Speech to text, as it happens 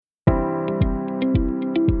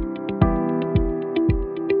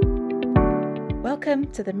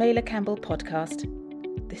Welcome to the Mailer Campbell podcast.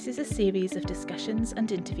 This is a series of discussions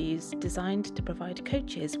and interviews designed to provide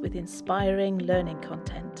coaches with inspiring learning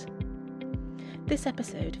content. This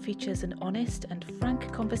episode features an honest and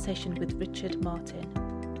frank conversation with Richard Martin.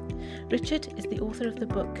 Richard is the author of the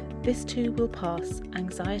book This Too Will Pass: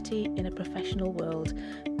 Anxiety in a Professional World,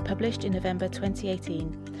 published in November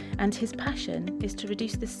 2018, and his passion is to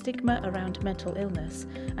reduce the stigma around mental illness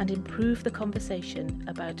and improve the conversation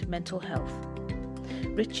about mental health.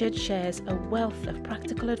 Richard shares a wealth of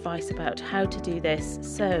practical advice about how to do this,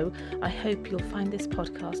 so I hope you'll find this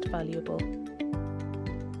podcast valuable.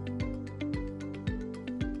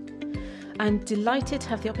 I'm delighted to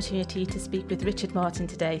have the opportunity to speak with Richard Martin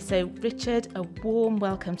today. So Richard, a warm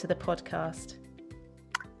welcome to the podcast.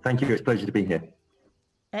 Thank you, it's a pleasure to be here.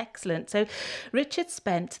 Excellent. So Richard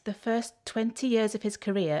spent the first 20 years of his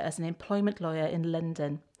career as an employment lawyer in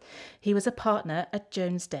London. He was a partner at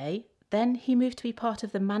Jones Day. Then he moved to be part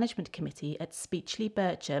of the management committee at Speechley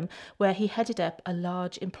Bircham, where he headed up a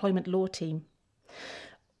large employment law team.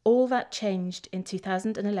 All that changed in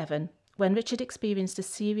 2011 when Richard experienced a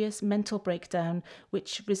serious mental breakdown,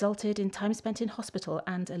 which resulted in time spent in hospital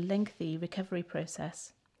and a lengthy recovery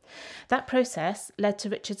process. That process led to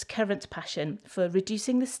Richard's current passion for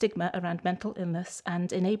reducing the stigma around mental illness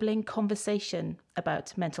and enabling conversation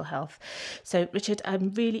about mental health. So, Richard, I'm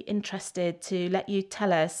really interested to let you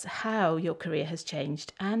tell us how your career has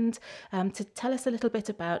changed and to tell us a little bit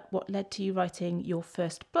about what led to you writing your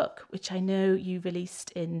first book, which I know you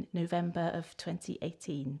released in November of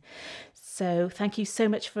 2018. So, thank you so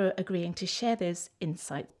much for agreeing to share those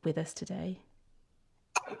insights with us today.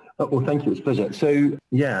 Well, thank you. It's a pleasure. So,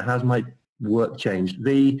 how's my work changed?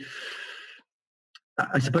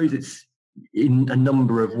 I suppose it's in a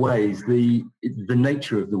number of ways. The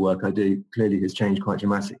nature of the work I do clearly has changed quite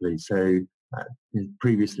dramatically. So,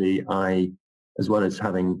 previously, as well as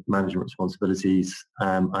having management responsibilities,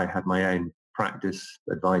 I had my own practice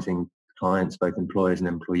advising clients, both employers and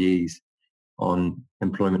employees, on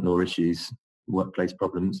employment law issues, workplace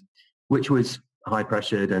problems, which was high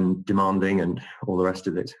pressured and demanding and all the rest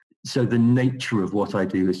of it. So the nature of what I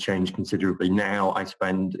do has changed considerably. Now I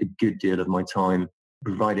spend a good deal of my time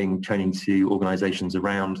providing training to organisations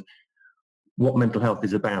around what mental health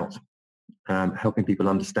is about, helping people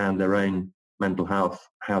understand their own mental health,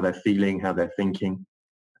 how they're feeling, how they're thinking,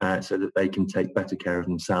 so that they can take better care of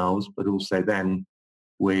themselves, but also then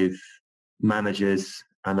with managers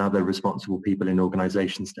and other responsible people in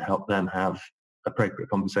organisations to help them have appropriate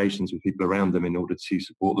conversations with people around them in order to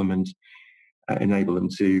support them and enable them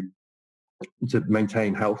to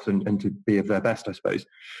maintain health and to be of their best, I suppose.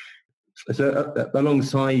 So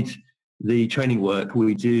alongside the training work,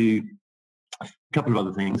 we do a couple of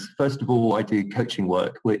other things. First of all, I do coaching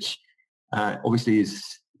work, which obviously is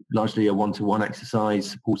largely a one-to-one exercise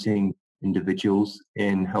supporting individuals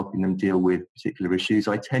in helping them deal with particular issues.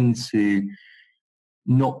 I tend to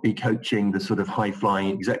not be coaching the sort of high-flying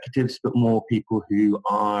executives, but more people who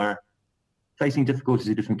are facing difficulties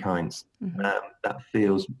of different kinds. Mm-hmm. That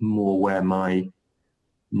feels more where my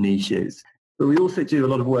niche is. But we also do a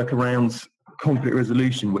lot of work around conflict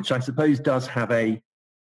resolution, which I suppose does have the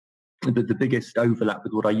biggest overlap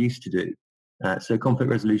with what I used to do. So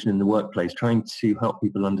conflict resolution in the workplace, trying to help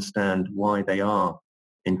people understand why they are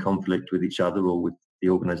in conflict with each other or with the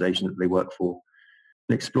organisation that they work for,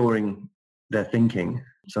 and exploring their thinking,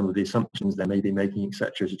 some of the assumptions they may be making,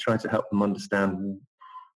 etc., to try to help them understand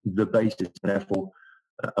the basis and therefore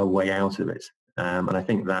a way out of it. And I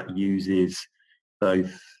think that uses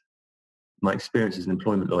both my experience as an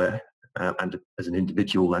employment lawyer and as an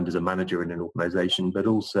individual and as a manager in an organisation, but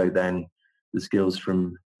also then the skills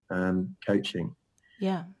from coaching.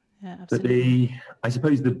 Yeah, absolutely. But I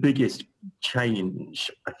suppose the biggest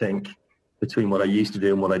change, I think, between what I used to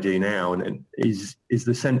do and what I do now and is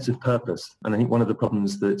the sense of purpose. And I think one of the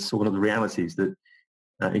problems one of the realities that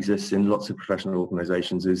exists in lots of professional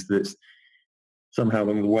organisations is that somehow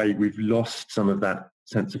along the way we've lost some of that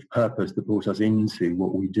sense of purpose that brought us into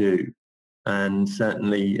what we do. And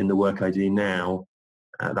certainly in the work I do now,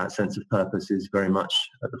 that sense of purpose is very much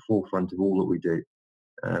at the forefront of all that we do.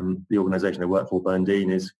 The organisation I work for,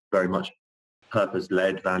 Berndean, is very much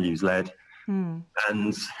purpose-led, values-led.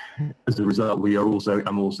 And as a result,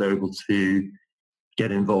 I'm also able to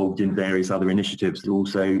get involved in various other initiatives.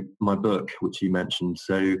 Also, my book, which you mentioned.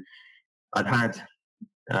 So I'd had,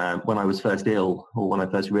 when I was first ill, or when I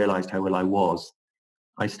first realised how ill I was,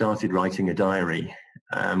 I started writing a diary,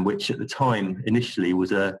 which at the time initially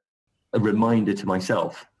was a reminder to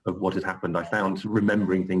myself of what had happened. I found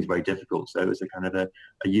remembering things very difficult, so it was a kind of a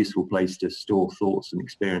useful place to store thoughts and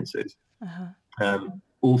experiences. Uh-huh.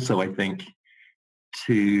 Also, I think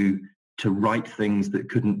to write things that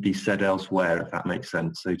couldn't be said elsewhere, if that makes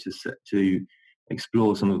sense. So to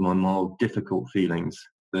explore some of my more difficult feelings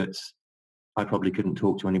that I probably couldn't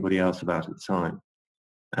talk to anybody else about at the time.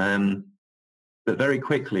 But very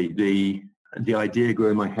quickly, the idea grew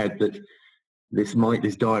in my head that this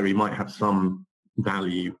diary might have some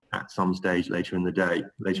value at some stage later in the day,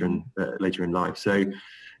 later in life. So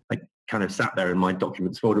I kind of sat there in my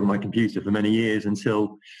documents folder on my computer for many years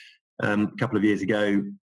until a couple of years ago,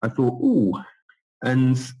 I thought, ooh.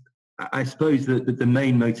 And I suppose that the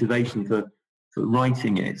main motivation for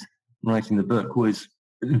writing the book, was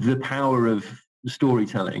the power of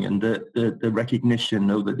storytelling and the recognition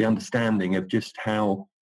or the understanding of just how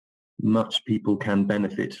much people can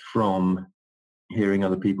benefit from hearing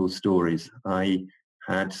other people's stories. I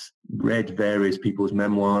had read various people's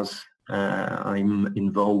memoirs. I'm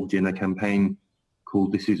involved in a campaign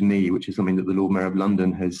called This Is Me, which is something that the Lord Mayor of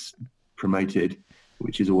London has promoted,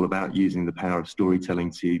 which is all about using the power of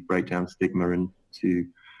storytelling to break down stigma and to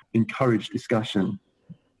encourage discussion.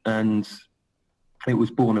 And it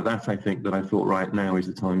was born of that, I think, that I thought, right, now is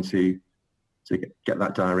the time to get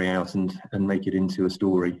that diary out and make it into a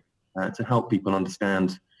story, to help people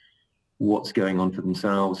understand what's going on for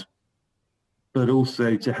themselves, but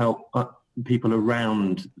also to help people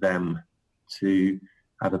around them to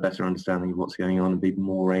have a better understanding of what's going on and be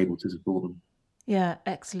more able to support them. Yeah,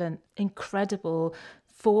 excellent. Incredible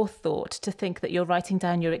forethought to think that you're writing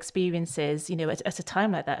down your experiences, at a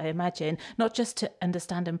time like that, I imagine, not just to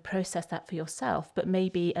understand and process that for yourself, but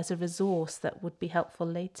maybe as a resource that would be helpful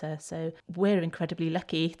later. So we're incredibly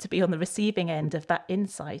lucky to be on the receiving end of that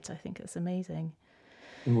insight. I think it's amazing.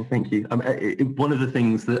 Well, thank you. One of the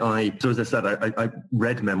things that as I said, I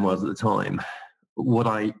read memoirs at the time. What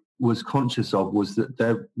I was conscious of was that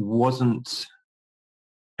there wasn't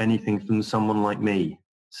anything from someone like me.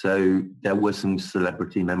 So there were some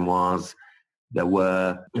celebrity memoirs. There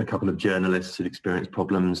were a couple of journalists who'd experienced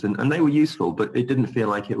problems, and they were useful, but it didn't feel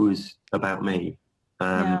like it was about me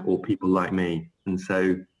or people like me. And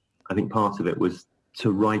so I think part of it was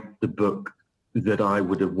to write the book that I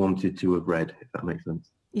would have wanted to have read, if that makes sense.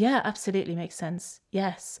 Yeah, absolutely makes sense.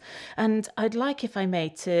 Yes. And I'd like, if I may,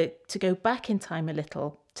 to go back in time a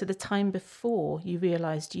little to the time before you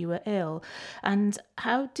realised you were ill. And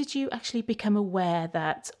how did you actually become aware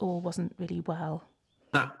that all wasn't really well?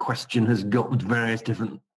 That question has got various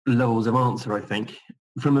different levels of answer, I think.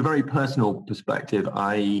 From a very personal perspective,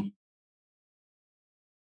 I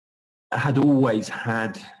had always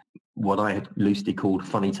had what I had loosely called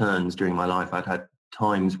funny turns during my life. I'd had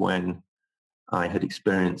times when I had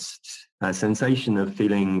experienced a sensation of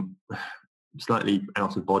feeling slightly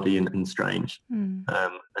out of body and strange.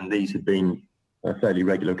 And these had been a fairly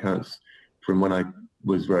regular occurrence from when I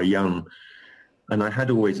was very young. And I had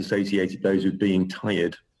always associated those with being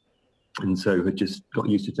tired. And so had just got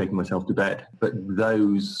used to taking myself to bed. But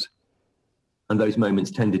those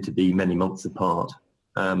moments tended to be many months apart.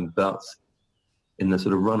 But in the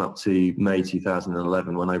sort of run up to May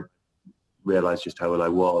 2011, when I realised just how ill I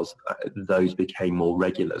was, those became more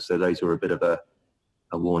regular. So those were a bit of a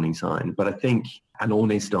warning sign. But I think an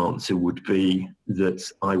honest answer would be that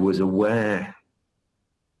I was aware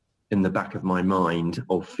in the back of my mind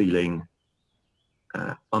of feeling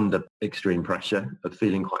under extreme pressure, of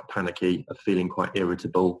feeling quite panicky, of feeling quite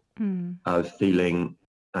irritable, of feeling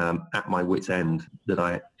at my wit's end, that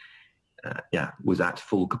I was at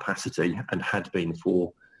full capacity and had been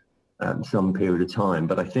for some period of time.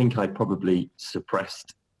 But I think I probably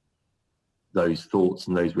suppressed those thoughts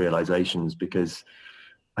and those realizations because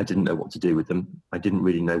I didn't know what to do with them. I didn't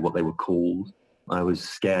really know what they were called. I was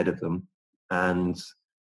scared of them. And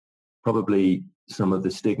probably some of the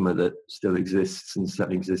stigma that still exists and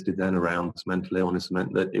certainly existed then around mental illness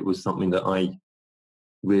meant that it was something that I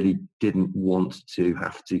really didn't want to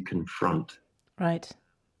have to confront. Right.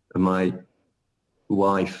 And my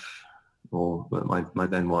wife, or my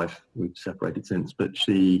then wife, we've separated since, but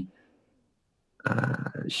she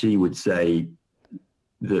would say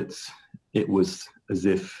that it was as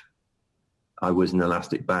if I was an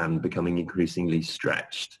elastic band becoming increasingly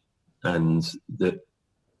stretched, and that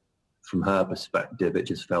from her perspective, it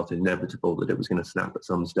just felt inevitable that it was going to snap at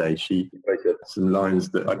some stage. She wrote some lines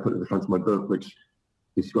that I put at the front of my book, which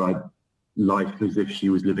describe life as if she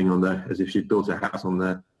was living as if she'd built a house on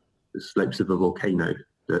the slopes of a volcano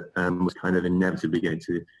that was kind of inevitably going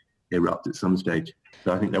to erupt at some stage.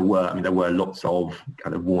 So I think there were lots of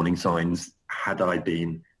kind of warning signs had I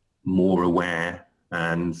been more aware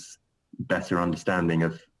and better understanding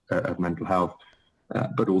of mental health,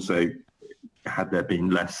 but also had there been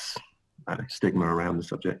less stigma around the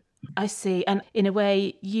subject. I see. And in a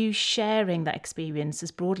way, you sharing that experience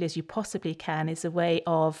as broadly as you possibly can is a way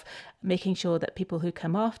of making sure that people who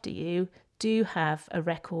come after you do have a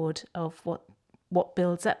record of what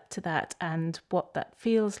builds up to that and what that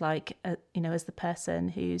feels like, as the person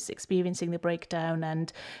who's experiencing the breakdown,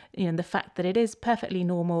 and the fact that it is perfectly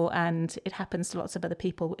normal and it happens to lots of other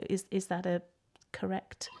people. Is that a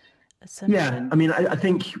correct assumption? Yeah, I mean, I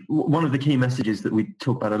think one of the key messages that we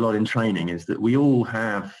talk about a lot in training is that we all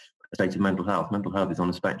have a state of mental health. Mental health is on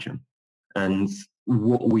a spectrum, and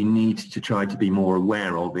what we need to try to be more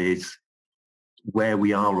aware of is where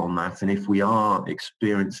we are on that, and if we are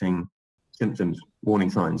experiencing symptoms, warning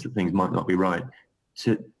signs that things might not be right,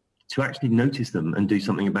 to actually notice them and do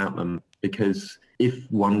something about them. Because if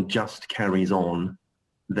one just carries on,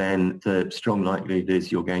 then the strong likelihood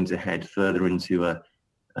is you're going to head further into an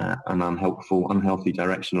unhealthy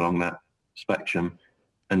direction along that spectrum,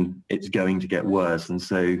 and it's going to get worse. And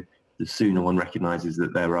so the sooner one recognises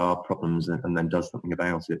that there are problems and then does something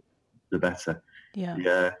about it, the better.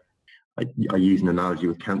 Yeah. I use an analogy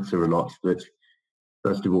with cancer a lot, that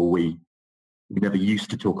first of all, we never used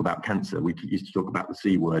to talk about cancer. We used to talk about the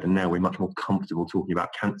C word, and now we're much more comfortable talking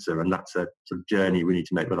about cancer, and that's a sort of journey we need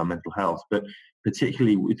to make with our mental health. But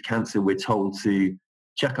particularly with cancer, we're told to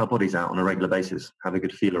check our bodies out on a regular basis, have a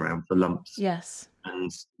good feel around for lumps. Yes.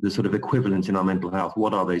 And the sort of equivalent in our mental health,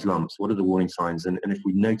 what are those lumps? What are the warning signs? And if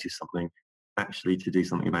we notice something, actually to do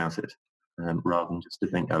something about it, rather than just to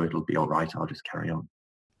think, oh, it'll be all right, I'll just carry on.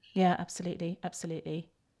 Yeah, absolutely. Absolutely.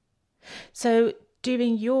 So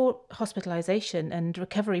during your hospitalisation and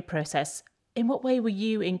recovery process, in what way were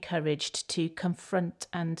you encouraged to confront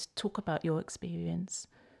and talk about your experience?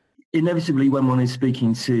 Inevitably, when one is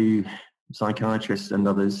speaking to psychiatrists and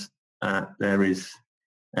others, there is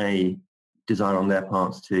a desire on their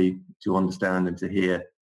parts to understand and to hear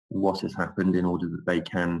what has happened in order that they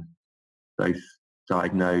can both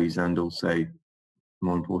diagnose and also,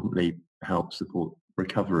 more importantly, help support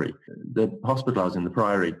recovery. The hospital I was in, the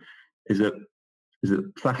Priory, is a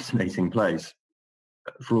fascinating place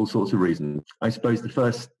for all sorts of reasons. I suppose the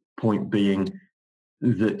first point being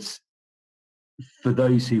that for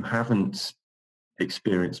those who haven't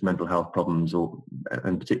experienced mental health problems,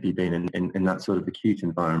 and particularly being in that sort of acute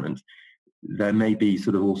environment, there may be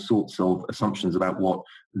sort of all sorts of assumptions about what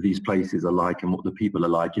these places are like and what the people are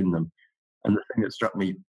like in them. And the thing that struck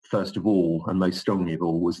me first of all and most strongly of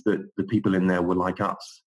all was that the people in there were like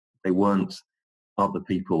us. They weren't other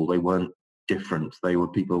people. They weren't different. They were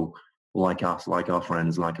people like us, like our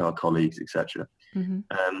friends, like our colleagues, etc.,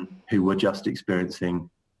 who were just experiencing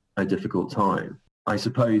a difficult time. I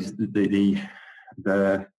suppose the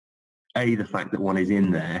fact that one is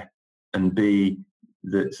in there, and B,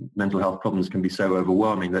 that mental health problems can be so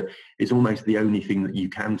overwhelming that it's almost the only thing that you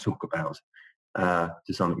can talk about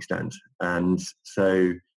to some extent. And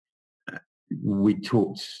so we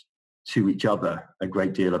talked to each other a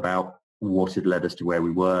great deal about what had led us to where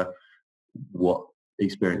we were, what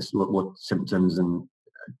symptoms and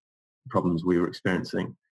problems we were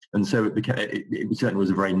experiencing. And so it certainly was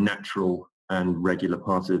a very natural and regular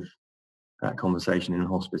part of that conversation in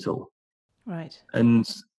hospital. Right. And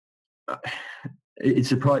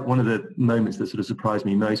one of the moments that sort of surprised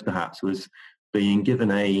me most perhaps was being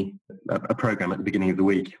given a program at the beginning of the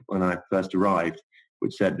week when I first arrived,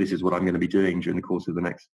 which said, this is what I'm going to be doing during the course of the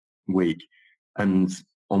next week. And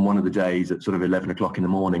on one of the days at sort of 11 o'clock in the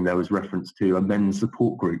morning, there was reference to a men's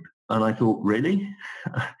support group. And I thought, really?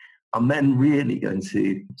 Are men really going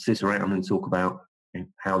to sit around and talk about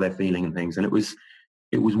how they're feeling and things? And it was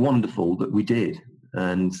wonderful that we did.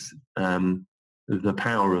 And the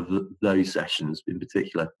power of those sessions in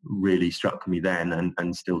particular really struck me then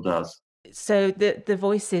and still does. So the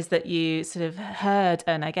voices that you sort of heard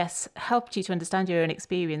and I guess helped you to understand your own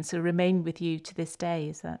experience will remain with you to this day.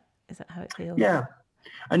 Is that how it feels? Yeah.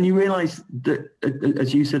 And you realise that,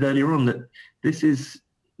 as you said earlier on, that this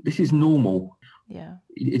is normal. Yeah.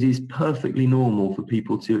 It is perfectly normal for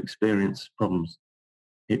people to experience problems.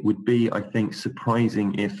 It would be, I think,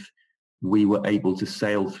 surprising if we were able to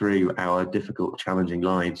sail through our difficult, challenging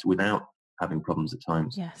lives without having problems at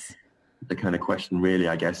times. Yes. The kind of question really,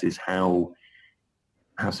 I guess, is how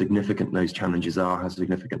significant those challenges are, how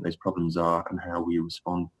significant those problems are, and how we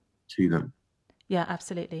respond to them. Yeah,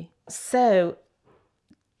 absolutely. So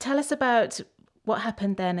tell us about what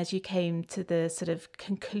happened then as you came to the sort of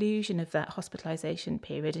conclusion of that hospitalisation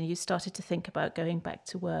period and you started to think about going back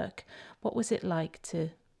to work. What was it like to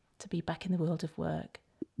be back in the world of work?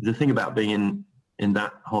 The thing about being in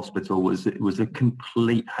that hospital was it was a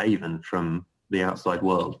complete haven from the outside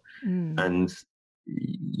world. And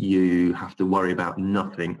you have to worry about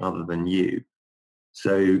nothing other than you.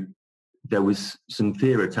 So there was some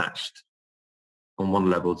fear attached on one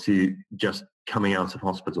level to just coming out of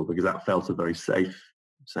hospital, because that felt a very safe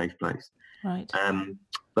place. Right.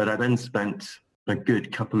 But I then spent a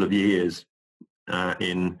good couple of years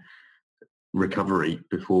in recovery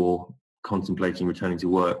before contemplating returning to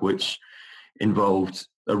work, which involved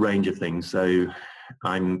a range of things. So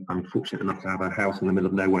I'm fortunate enough to have a house in the middle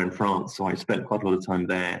of nowhere in France, so I spent quite a lot of time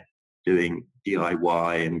there doing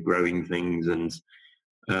DIY and growing things and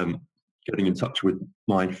getting in touch with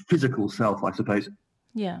my physical self, I suppose.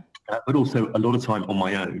 Yeah. But also a lot of time on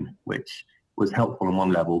my own, which was helpful on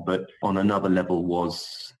one level, but on another level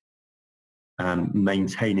was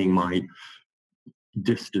maintaining my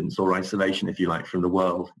distance or isolation, if you like, from the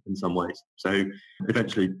world in some ways. So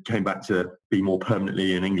eventually came back to be more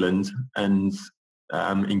permanently in England and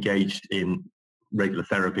engaged in regular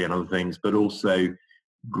therapy and other things, but also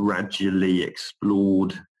gradually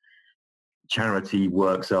explored charity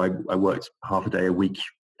work. So I worked half a day a week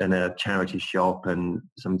in a charity shop and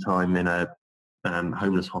some time in a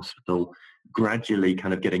homeless hospital, gradually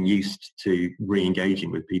kind of getting used to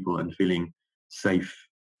re-engaging with people and feeling safe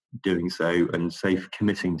doing so and safe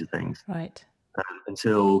committing to things. Right.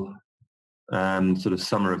 Until sort of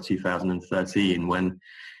summer of 2013, when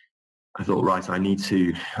I thought, right, I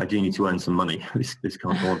do need to earn some money. This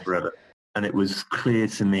can't go on forever. And it was clear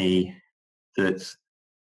to me that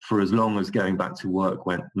for as long as going back to work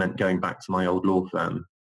meant going back to my old law firm,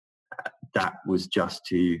 that was just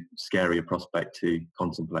too scary a prospect to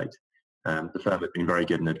contemplate. The firm had been very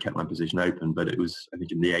good and had kept my position open, but it was, I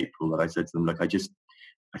think, in the April that I said to them, look,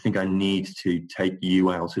 I think I need to take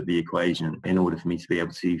you out of the equation in order for me to be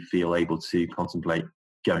able to feel able to contemplate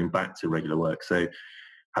going back to regular work. So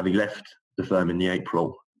having left the firm in the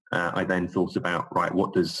April, I then thought about, right,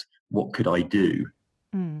 what could I do?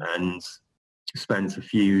 And spent a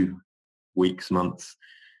few weeks, months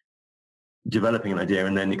developing an idea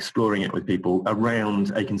and then exploring it with people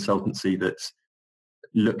around a consultancy that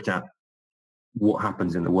looked at what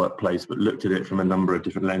happens in the workplace, but looked at it from a number of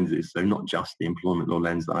different lenses. So not just the employment law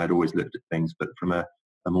lens that I had always looked at things, but from a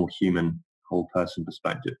more human, whole person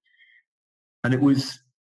perspective. And it was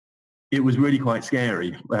really quite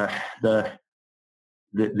scary. The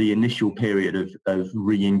initial period of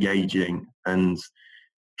re-engaging and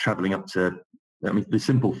traveling up to, I mean, the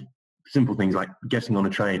simple things like getting on a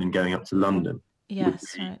train and going up to London.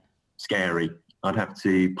 Yes, right. Scary. I'd have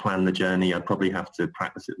to plan the journey. I'd probably have to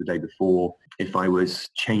practice it the day before. If I was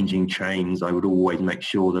changing trains, I would always make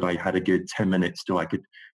sure that I had a good 10 minutes till I could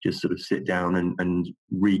just sort of sit down and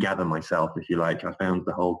regather myself, if you like. I found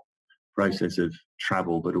the whole process of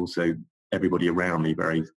travel, but also everybody around me,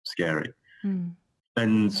 very scary.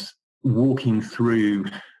 And walking through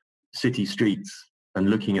city streets and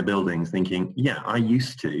looking at buildings thinking, yeah, I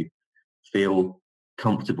used to feel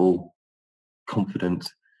comfortable, confident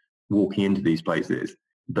walking into these places,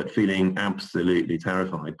 but feeling absolutely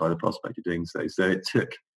terrified by the prospect of doing so. So it took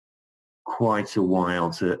quite a while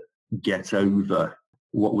to get over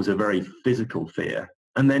what was a very physical fear,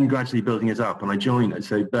 and then gradually building it up. And I joined,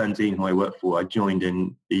 so Bernardine, who I work for, I joined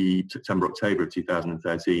in the September, October of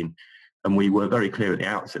 2013. And we were very clear at the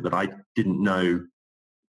outset that I didn't know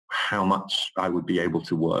how much I would be able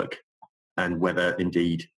to work and whether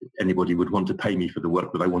indeed anybody would want to pay me for the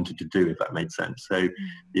work that I wanted to do, if that made sense. So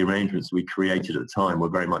the arrangements we created at the time were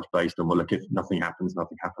very much based on, well, look, if nothing happens,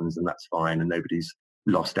 and that's fine, and nobody's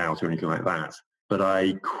lost out or anything like that. But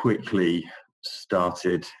I quickly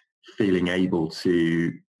started feeling able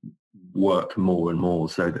to work more and more,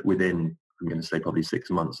 so that within, I'm going to say probably 6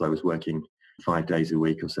 months, I was working 5 days a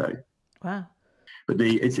week or so. Wow. But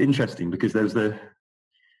it's interesting because there's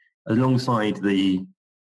alongside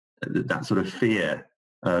that sort of fear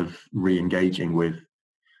of re-engaging with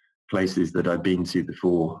places that I'd been to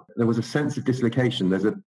before, there was a sense of dislocation. There's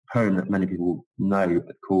a poem that many people know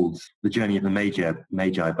called The Journey of the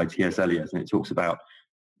Magi by T.S. Eliot, and it talks about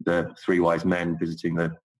the three wise men visiting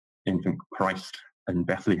the infant Christ in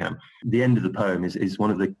Bethlehem. The end of the poem is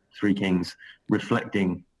one of the three kings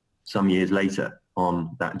reflecting some years later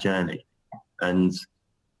on that journey. And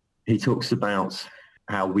he talks about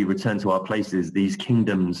how we return to our places, these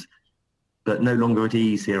kingdoms, but no longer at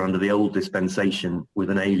ease here under the old dispensation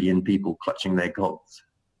with an alien people clutching their gods.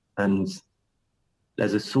 And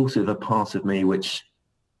there's a sort of a part of me which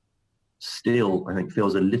still, I think,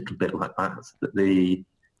 feels a little bit like that the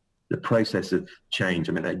process of change,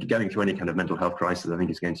 I mean, going through any kind of mental health crisis, I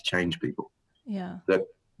think is going to change people. Yeah.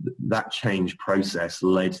 That change process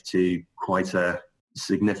led to quite a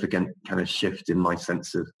significant kind of shift in my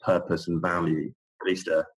sense of purpose and value, at least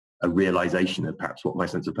a realization of perhaps what my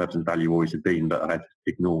sense of purpose and value always had been, but I had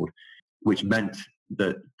ignored, which meant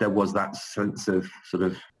that there was that sense of sort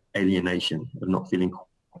of alienation, of not feeling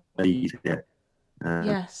easy here.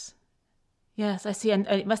 Yes, I see. And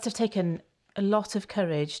it must have taken a lot of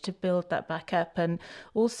courage to build that back up and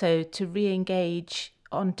also to re-engage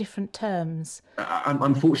on different terms.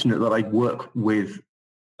 I'm fortunate that I work with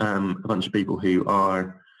a bunch of people who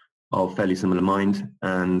are of fairly similar mind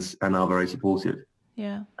and are very supportive.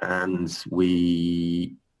 Yeah. And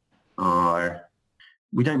we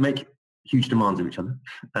don't make huge demands of each other.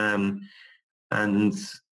 And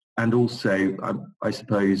also, I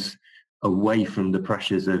suppose, away from the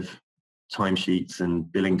pressures of timesheets and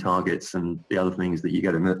billing targets and the other things that you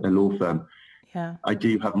get in a law firm, Yeah. I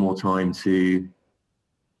do have more time to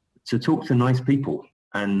talk to nice people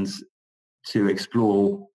and to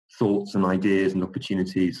explore thoughts and ideas and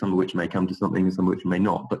opportunities, some of which may come to something and some of which may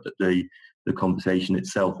not, but that the conversation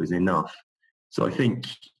itself is enough. So I think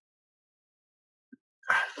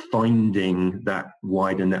finding that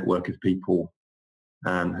wider network of people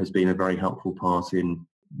has been a very helpful part in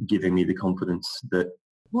giving me the confidence that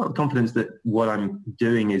what I'm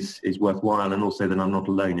doing is worthwhile, and also that I'm not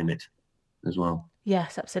alone in it as well.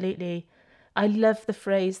 Yes, absolutely. I love the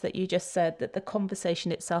phrase that you just said, that the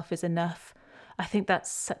conversation itself is enough. I think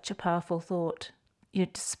that's such a powerful thought.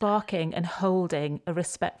 Sparking and holding a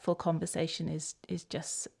respectful conversation is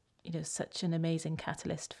just, such an amazing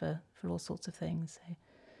catalyst for all sorts of things. So.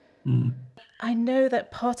 I know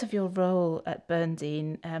that part of your role at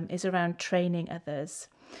Berndean is around training others.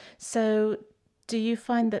 So do you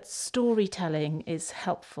find that storytelling is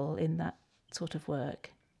helpful in that sort of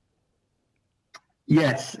work?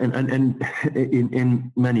 Yes, and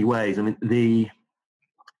in many ways. I mean,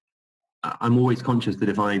 I'm always conscious that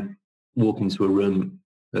if I walk into a room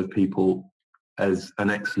of people as an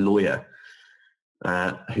ex-lawyer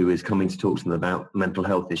who is coming to talk to them about mental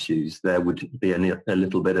health issues, there would be a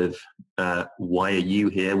little bit of why are you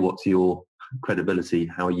here? What's your credibility?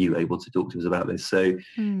 How are you able to talk to us about this? So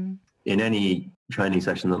in any training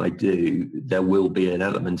session that I do, there will be an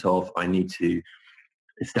element of I need to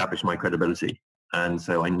establish my credibility. And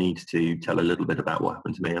so I need to tell a little bit about what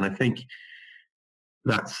happened to me. And I think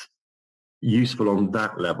that's useful on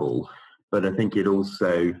that level, but I think it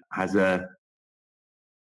also has an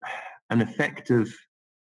effect of,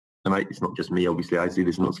 and it's not just me, obviously, I see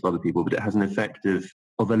this in lots of other people, but it has an effect of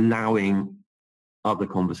allowing other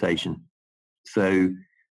conversation. So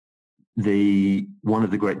one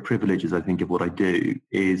of the great privileges, I think, of what I do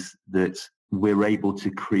is that we're able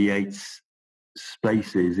to create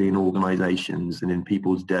spaces in organizations and in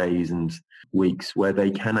people's days and weeks where they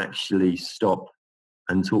can actually stop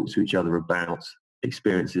and talk to each other about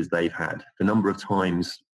experiences they've had. The number of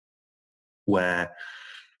times where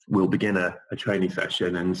we'll begin a training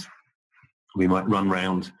session and we might run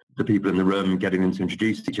round the people in the room, getting them to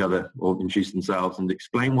introduce each other or introduce themselves and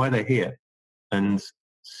explain why they're here. And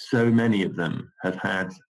so many of them have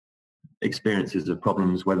had experiences of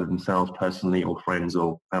problems, whether themselves personally or friends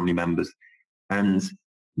or family members. And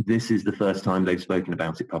this is the first time they've spoken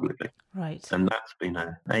about it publicly. Right. And that's been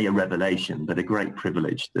a revelation, but a great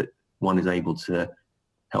privilege that one is able to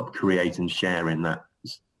help create and share in that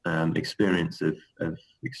experience of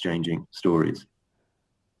exchanging stories.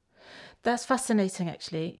 That's fascinating,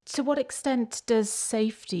 actually. To what extent does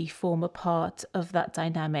safety form a part of that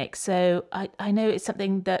dynamic? So I know it's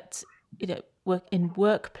something that, in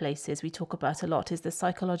workplaces we talk about a lot, is the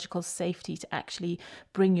psychological safety to actually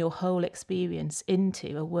bring your whole experience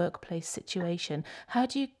into a workplace situation. How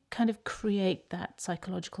do you kind of create that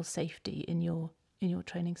psychological safety in your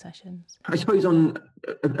training sessions? I suppose on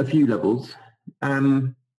a few levels.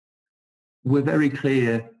 We're very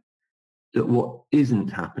clear that what isn't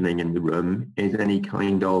happening in the room is any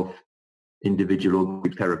kind of individual or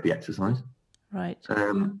group therapy exercise. Right.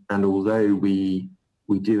 And although we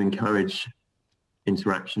do encourage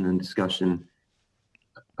interaction and discussion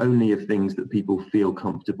only of things that people feel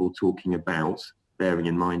comfortable talking about, bearing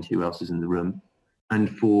in mind who else is in the room,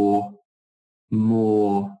 and for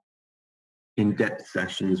more in-depth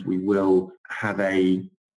sessions, we will have an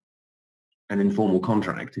informal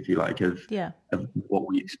contract, if you like, of what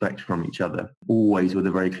we expect from each other, always with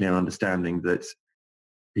a very clear understanding that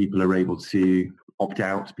people are able to opt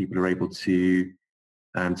out, people are able to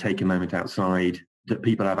take a moment outside, that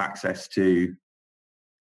people have access to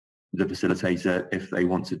the facilitator if they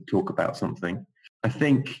want to talk about something. I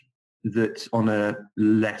think that on a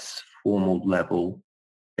less formal level,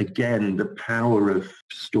 again, the power of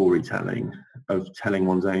storytelling, of telling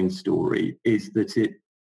one's own story, is that it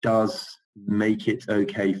does make it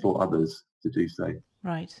okay for others to do so.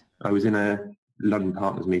 Right. I was in a London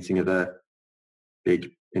Partners meeting of a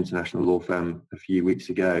big international law firm a few weeks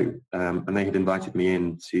ago, and they had invited me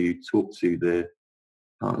in to talk to the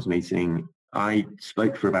partners meeting. I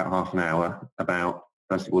spoke for about half an hour about,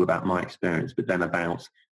 first of all, about my experience, but then about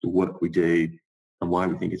the work we do and why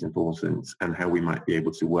we think it's important and how we might be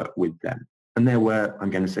able to work with them. And there were, I'm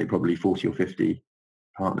going to say, probably 40 or 50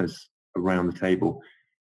 partners around the table.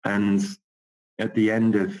 And at the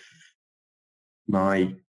end of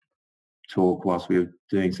my talk, whilst we were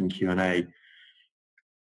doing some Q&A,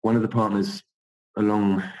 one of the partners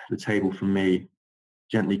along the table from me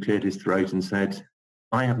gently cleared his throat and said,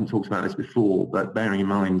 I haven't talked about this before, but bearing in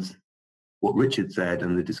mind what Richard said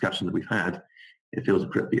and the discussion that we've had, it feels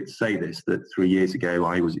appropriate to say this, that 3 years ago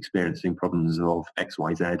I was experiencing problems of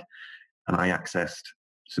XYZ, and I accessed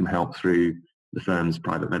some help through the firm's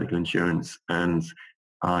private medical insurance, and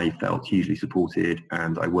I felt hugely supported,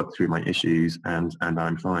 and I worked through my issues, and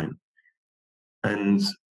I'm fine. And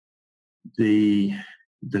the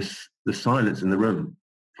silence in the room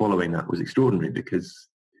following that was extraordinary, because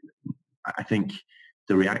I think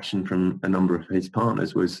the reaction from a number of his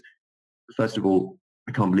partners was, first of all,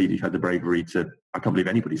 I can't believe you've had the bravery to, I can't believe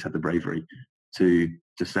anybody's had the bravery to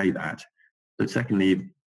say that. But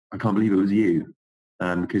secondly, I can't believe it was you,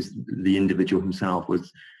 because the individual himself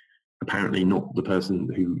was apparently not the person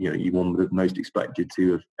who, you one would have most expected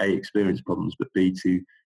to have A, experienced problems, but B, to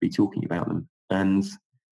be talking about them. And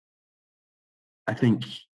I think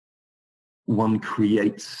one can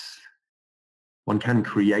create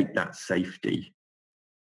that safety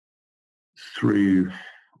through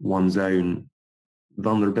one's own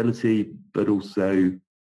vulnerability, but also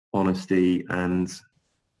honesty,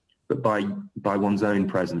 but by one's own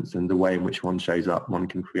presence and the way in which one shows up, one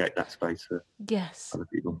can create that space for other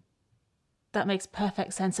people. That makes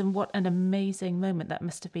perfect sense. And what an amazing moment that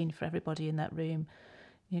must have been for everybody in that room.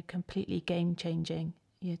 Completely game changing.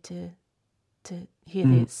 To hear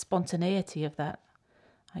the spontaneity of that,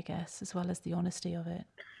 I guess, as well as the honesty of it.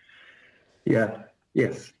 Yeah.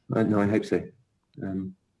 Yes. I hope so.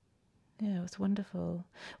 Yeah, it was wonderful.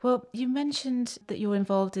 Well, you mentioned that you're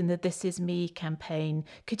involved in the This Is Me campaign.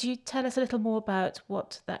 Could you tell us a little more about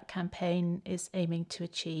what that campaign is aiming to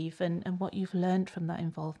achieve and what you've learned from that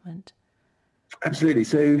involvement? Absolutely.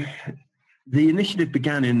 So the initiative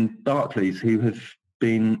began in Barclays, who have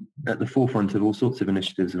been at the forefront of all sorts of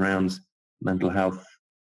initiatives around mental health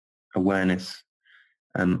awareness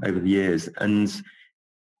over the years. And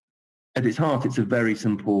at its heart, it's a very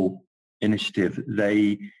simple initiative.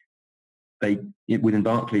 They within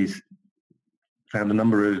Barclays found a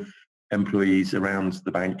number of employees around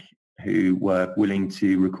the bank who were willing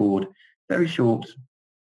to record very short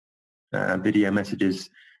video messages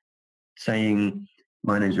saying,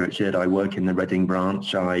 my name's Richard, I work in the Reading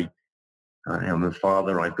branch, I am a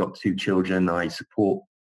father, I've got 2 children, I support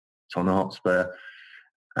Tottenham Hotspur,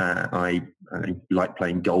 I like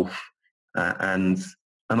playing golf, and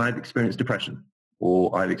I've experienced depression,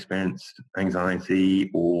 or I've experienced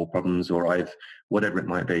anxiety or problems, or whatever it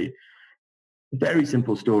might be. Very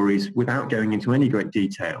simple stories without going into any great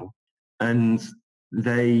detail. And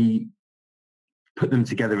they put them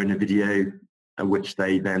together in a video, which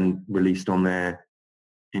they then released on their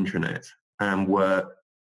intranet, and were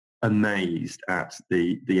amazed at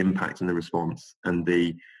the impact and the response and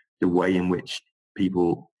the way in which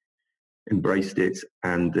people embraced it,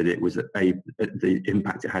 and that it was the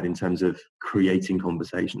impact it had in terms of creating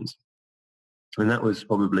conversations. And that was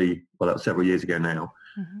probably, that was several years ago now.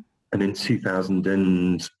 Mm-hmm. And in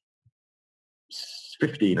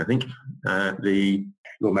 2015, I think, the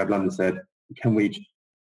Lord Mayor of London said, can we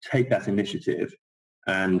take that initiative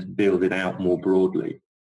and build it out more broadly,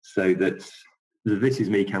 so that the This Is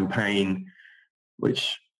Me campaign,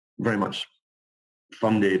 which very much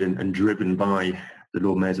funded and driven by the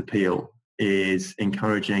Lord Mayor's appeal, is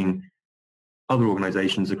encouraging other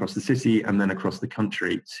organisations across the city and then across the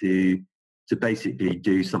country to basically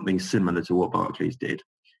do something similar to what Barclays did.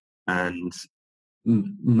 And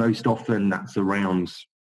most often that's around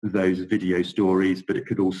those video stories, but it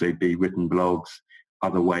could also be written blogs,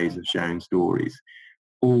 other ways of sharing stories,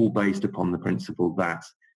 all based upon the principle that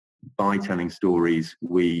by telling stories,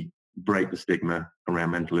 we break the stigma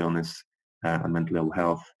around mental illness and mental ill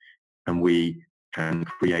health, and we can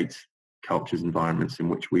create cultures, environments in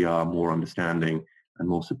which we are more understanding and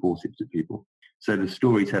more supportive to people. So the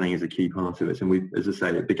storytelling is a key part of it. And we, as I say,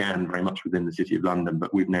 it began very much within the City of London,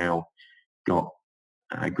 but we've now got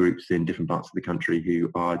groups in different parts of the country who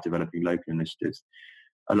are developing local initiatives.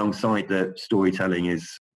 Alongside the storytelling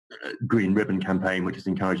is a Green Ribbon campaign, which is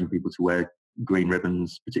encouraging people to wear green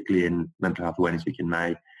ribbons, particularly in Mental Health Awareness Week in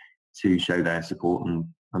May, to show their support and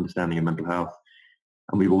understanding of mental health.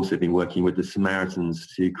 And we've also been working with the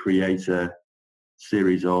Samaritans to create a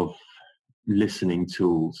series of listening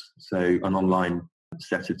tools, so an online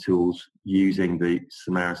set of tools using the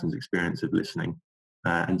Samaritans' experience of listening,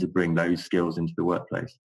 and to bring those skills into the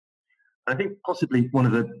workplace. I think possibly one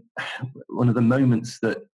of the moments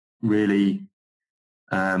that really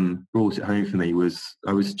brought it home for me was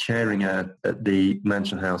I was chairing at the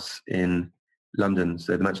Mansion House in London.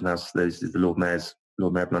 So the Mansion House, this is the Lord Mayor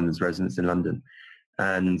of London's residence in London,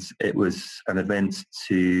 and it was an event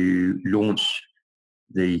to launch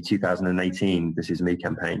the 2018 This Is Me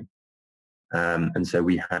campaign. And so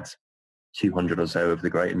we had 200 or so of the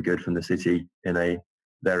great and good from the city in a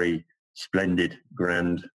very splendid,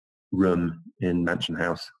 grand room in Mansion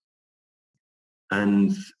House.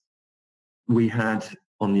 And we had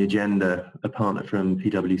on the agenda a partner from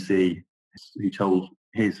PwC who told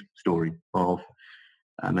his story of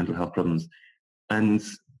mental health problems. And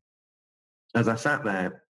as I sat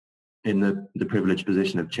there in the privileged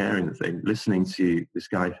position of chairing the thing, listening to this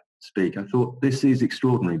guy speak, I thought, this is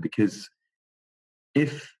extraordinary, because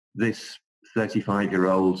if this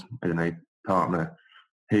 35-year-old, I don't know, partner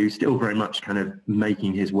who's still very much kind of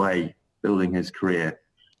making his way, building his career,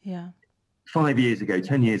 5 years ago,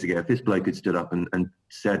 10 years ago, if this bloke had stood up and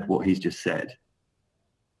said what he's just said,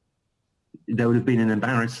 there would have been an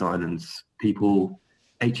embarrassed silence.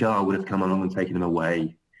 HR would have come along and taken him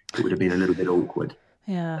away. It would have been a little bit awkward.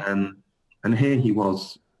 Yeah. And here he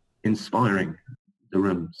was inspiring the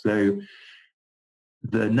room. So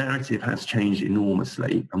the narrative has changed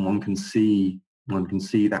enormously, and one can see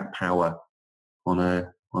that power on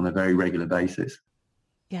a very regular basis.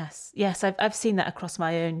 Yes, I've seen that across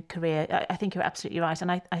my own career. I think you're absolutely right, and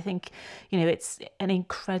I think it's an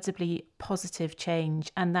incredibly positive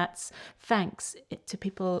change, and that's thanks to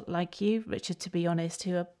people like you, Richard, to be honest,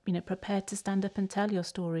 who are prepared to stand up and tell your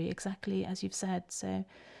story exactly as you've said. So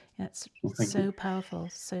it's so powerful,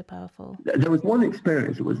 so powerful. There was one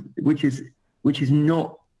experience which is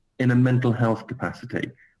not in a mental health capacity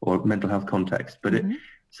or mental health context, but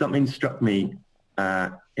something struck me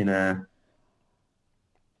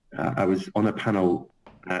I was on a panel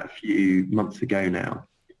a few months ago now,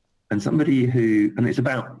 and and it's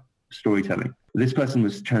about storytelling. This person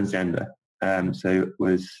was transgender, so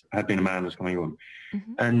had been a man, was coming on,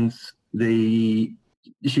 and she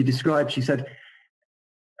said,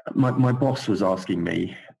 my boss was asking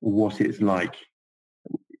me what it's like.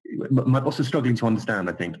 My boss was struggling to understand,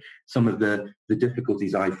 I think, some of the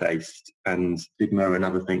difficulties I faced and stigma and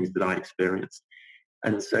other things that I experienced.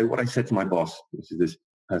 And so what I said to my boss, this is this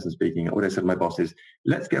person speaking, what I said to my boss is,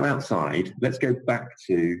 let's go outside, let's go back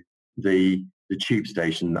to the tube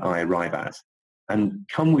station that I arrive at, and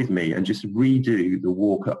come with me and just redo the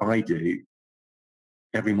walk that I do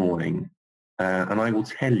every morning, and I will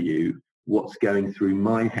tell you what's going through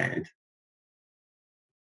my head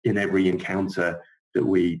in every encounter that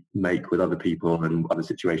we make with other people and other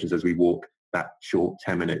situations as we walk that short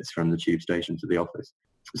 10 minutes from the tube station to the office.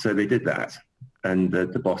 So they did that, and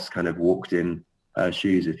the boss kind of walked in her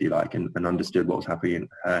shoes, if you like, and understood what was happening in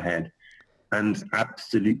her head, and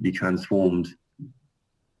absolutely transformed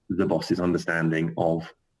the boss's understanding of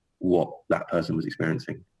what that person was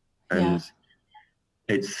experiencing. And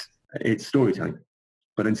it's storytelling.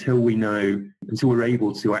 But until we're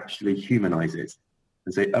able to actually humanize it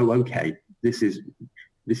and say, oh, okay, this is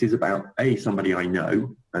about somebody I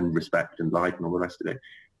know and respect and like and all the rest of it.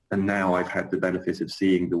 And now I've had the benefit of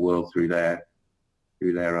seeing the world through their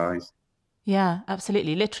eyes. Yeah,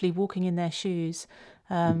 absolutely. Literally walking in their shoes.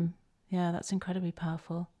 That's incredibly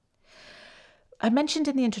powerful. I mentioned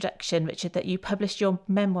in the introduction, Richard, that you published your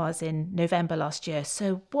memoirs in November last year.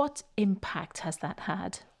 So what impact has that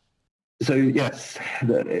had? So, yes,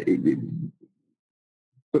 the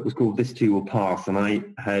book was called This Too Will Pass. And I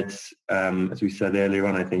had, as we said earlier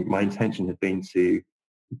on, I think my intention had been to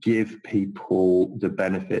give people the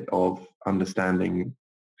benefit of understanding,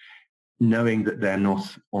 knowing that they're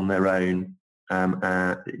not on their own,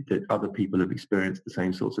 that other people have experienced the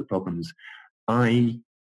same sorts of problems. I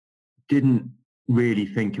didn't really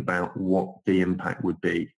think about what the impact would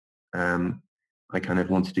be. I kind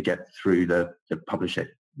of wanted to get through the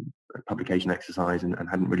publication exercise and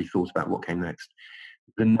hadn't really thought about what came next.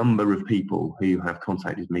 The number of people who have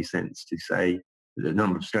contacted me since to say, the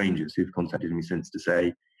number of strangers who've contacted me since to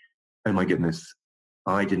say, oh my goodness,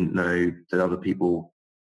 I didn't know that other people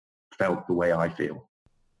felt the way I feel.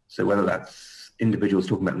 So whether that's individuals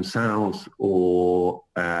talking about themselves, or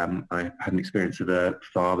I had an experience of a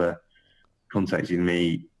father contacting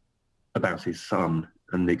me about his son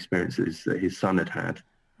and the experiences that his son had had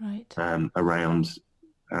around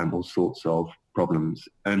all sorts of problems.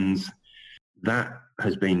 And that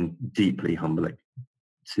has been deeply humbling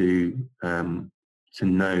to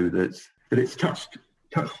know that it's touched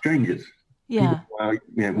strangers, people Yeah.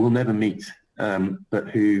 who we'll never meet, but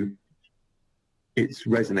who it's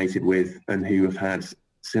resonated with and who have had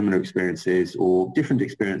similar experiences or different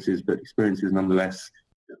experiences, but experiences nonetheless,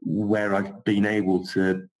 where I've been able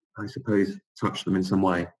to, I suppose, touch them in some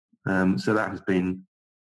way. So that has been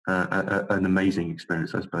an amazing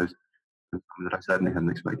experience, I suppose, something that I certainly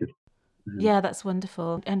hadn't expected. Yeah, that's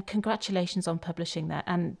wonderful. And congratulations on publishing that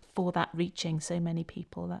and for that reaching so many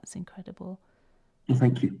people. That's incredible. Well,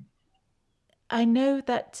 thank you. I know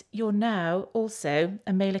that you're now also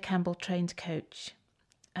a Mailer Campbell trained coach.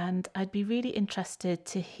 And I'd be really interested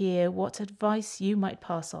to hear what advice you might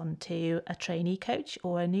pass on to a trainee coach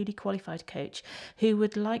or a newly qualified coach who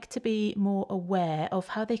would like to be more aware of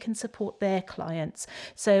how they can support their clients.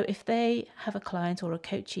 So if they have a client or a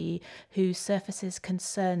coachee who surfaces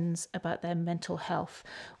concerns about their mental health,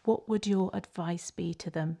 what would your advice be to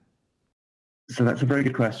them? So that's a very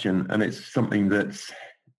good question. And it's something that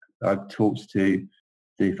I've talked to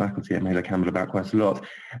the faculty at Mailer Campbell about quite a lot.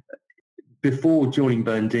 Before joining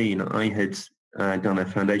Berndean, I had done a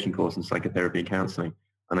foundation course in psychotherapy and counselling,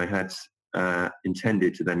 and I had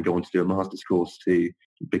intended to then go on to do a master's course to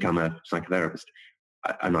become a psychotherapist.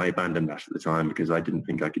 And I abandoned that at the time because I didn't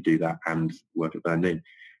think I could do that and work at Berndean.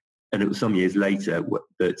 And it was some years later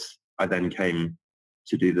that I then came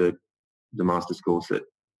to do the master's course at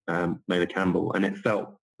Mailer Campbell, and it felt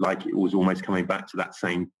like it was almost coming back to that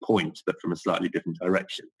same point, but from a slightly different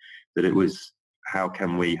direction. That it was, how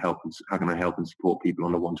can I help and support people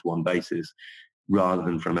on a one-to-one basis, rather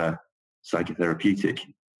than from a psychotherapeutic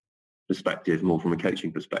perspective, more from a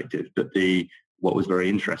coaching perspective. But what was very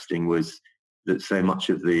interesting was that so much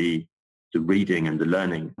of the reading and the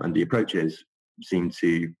learning and the approaches seemed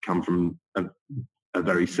to come from a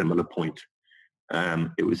very similar point.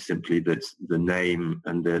 It was simply that the name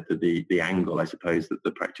and the angle, I suppose, that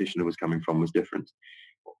the practitioner was coming from was different.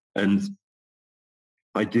 And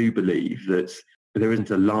I do believe that there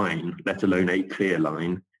isn't a line, let alone a clear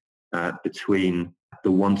line, between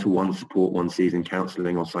the one-to-one support one sees in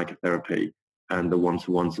counselling or psychotherapy and the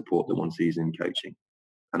one-to-one support that one sees in coaching.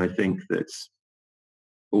 And I think that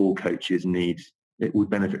all coaches would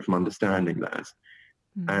benefit from understanding that.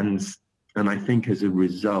 And I think as a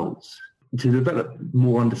result, to develop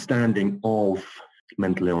more understanding of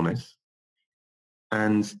mental illness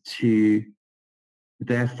and to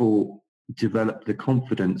therefore develop the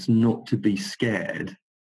confidence not to be scared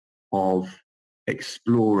of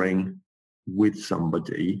exploring with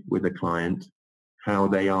somebody, with a client, how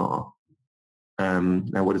they are.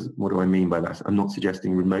 Now, what do I mean by that? I'm not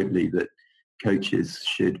suggesting remotely that coaches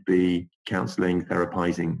should be counselling,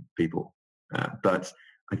 therapizing people. But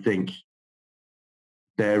I think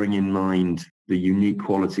bearing in mind the unique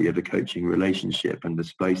quality of a coaching relationship and the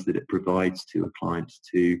space that it provides to a client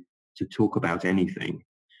to talk about anything,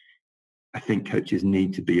 I think coaches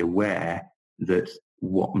need to be aware that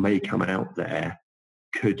what may come out there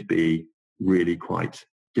could be really quite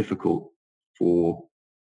difficult for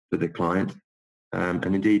the client and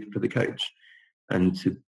indeed for the coach. And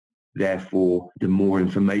therefore, the more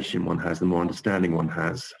information one has, the more understanding one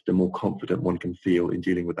has, the more confident one can feel in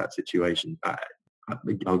dealing with that situation.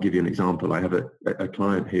 I'll give you an example. I have a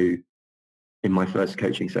client who, in my first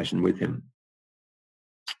coaching session with him,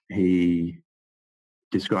 he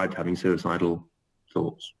described having suicidal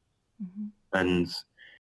thoughts. Mm-hmm. And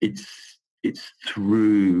it's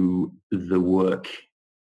through the work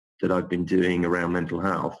that I've been doing around mental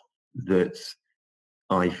health that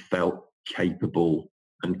I felt capable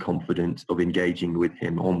and confident of engaging with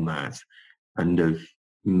him on that and of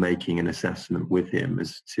making an assessment with him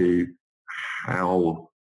as to how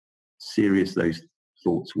serious those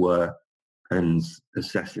thoughts were and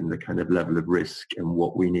assessing the kind of level of risk and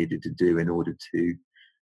what we needed to do in order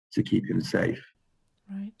to keep him safe.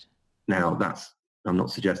 Right. Now, I'm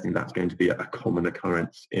not suggesting that's going to be a common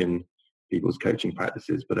occurrence in people's coaching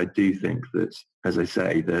practices, but I do think that, as I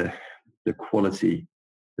say, the quality,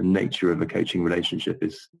 the nature of a coaching relationship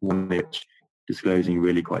is one which disclosing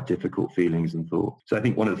really quite difficult feelings and thoughts. So I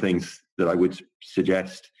think one of the things that I would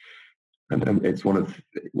suggest, and it's one of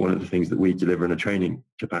the things that we deliver in a training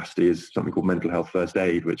capacity, is something called mental health first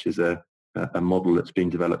aid, which is a model that's been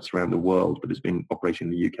developed around the world, but has been operating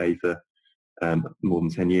in the UK for more than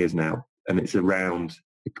 10 years now. And it's around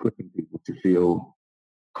equipping people to feel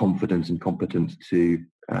confident and competent to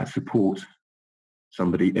support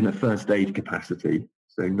somebody in a first aid capacity.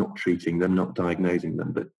 So not treating them, not diagnosing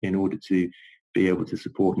them, but in order to be able to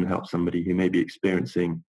support and help somebody who may be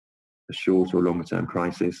experiencing a short or longer term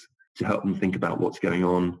crisis, to help them think about what's going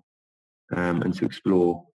on and to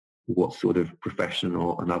explore what sort of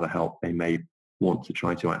professional and other help they may want to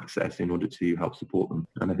try to access in order to help support them.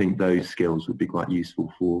 And I think those skills would be quite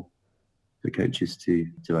useful for the coaches to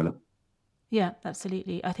develop. Yeah,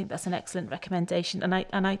 absolutely. I think that's an excellent recommendation. And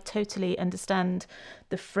I totally understand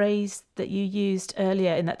the phrase that you used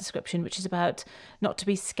earlier in that description, which is about not to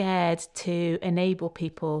be scared to enable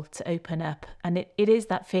people to open up. And it is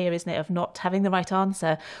that fear, isn't it, of not having the right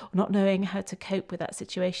answer, or not knowing how to cope with that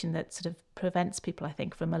situation that sort of prevents people, I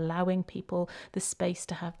think, from allowing people the space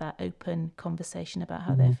to have that open conversation about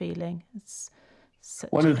how they're feeling.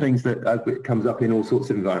 One of the things that comes up in all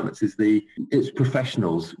sorts of environments is it's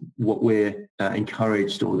professionals. What we're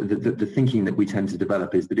encouraged, or the thinking that we tend to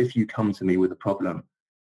develop, is that if you come to me with a problem,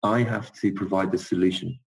 I have to provide the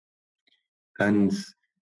solution. And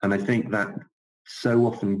I think that so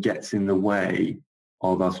often gets in the way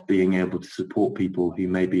of us being able to support people who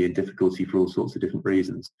may be in difficulty for all sorts of different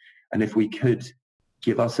reasons. And if we could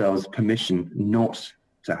give ourselves permission not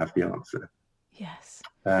to have the answer. Yes.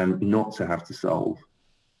 Not to have to solve,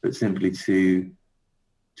 but simply to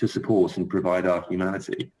support and provide our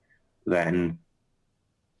humanity, then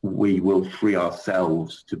we will free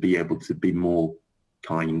ourselves to be able to be more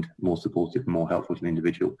kind, more supportive, more helpful to an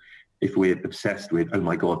individual. If we're obsessed with, oh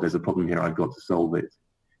my God, there's a problem here, I've got to solve it,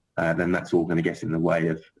 then that's all going to get in the way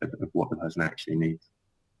of what the person actually needs.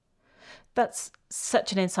 That's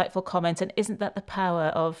such an insightful comment, and isn't that the power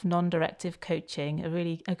of non-directive coaching?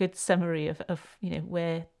 A good summary of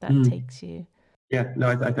where that takes you. Yeah, no,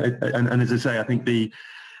 and as I say, I think the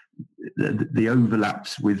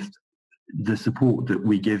overlaps with the support that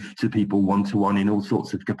we give to people one-to-one in all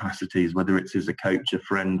sorts of capacities, whether it's as a coach, a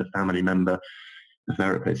friend, a family member, a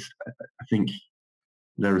therapist, I think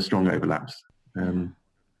there are strong overlaps, and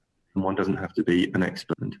one doesn't have to be an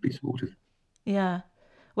expert to be supportive. Yeah.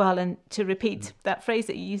 Well, and to repeat that phrase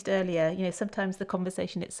that you used earlier, sometimes the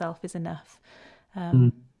conversation itself is enough.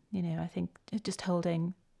 I think just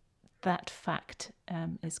holding that fact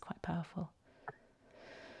is quite powerful.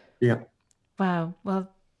 Yeah. Wow. Well,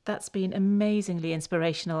 that's been amazingly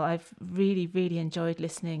inspirational. I've really, really enjoyed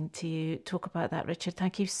listening to you talk about that, Richard.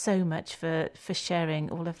 Thank you so much for sharing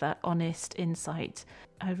all of that honest insight.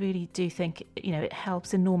 I really do think, it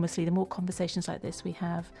helps enormously. The more conversations like this we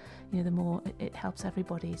have, the more it helps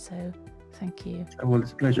everybody. So thank you. Well,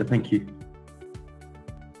 it's a pleasure. Thank you.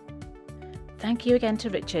 Thank you again to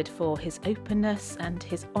Richard for his openness and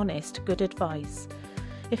his honest, good advice.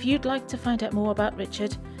 If you'd like to find out more about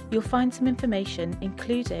Richard, you'll find some information,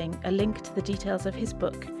 including a link to the details of his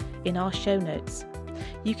book, in our show notes.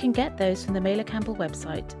 You can get those from the Mailer Campbell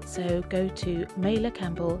website, so go to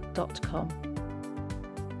mailercampbell.com.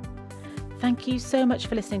 Thank you so much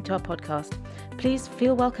for listening to our podcast. Please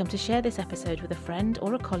feel welcome to share this episode with a friend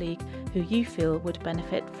or a colleague who you feel would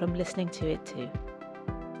benefit from listening to it too.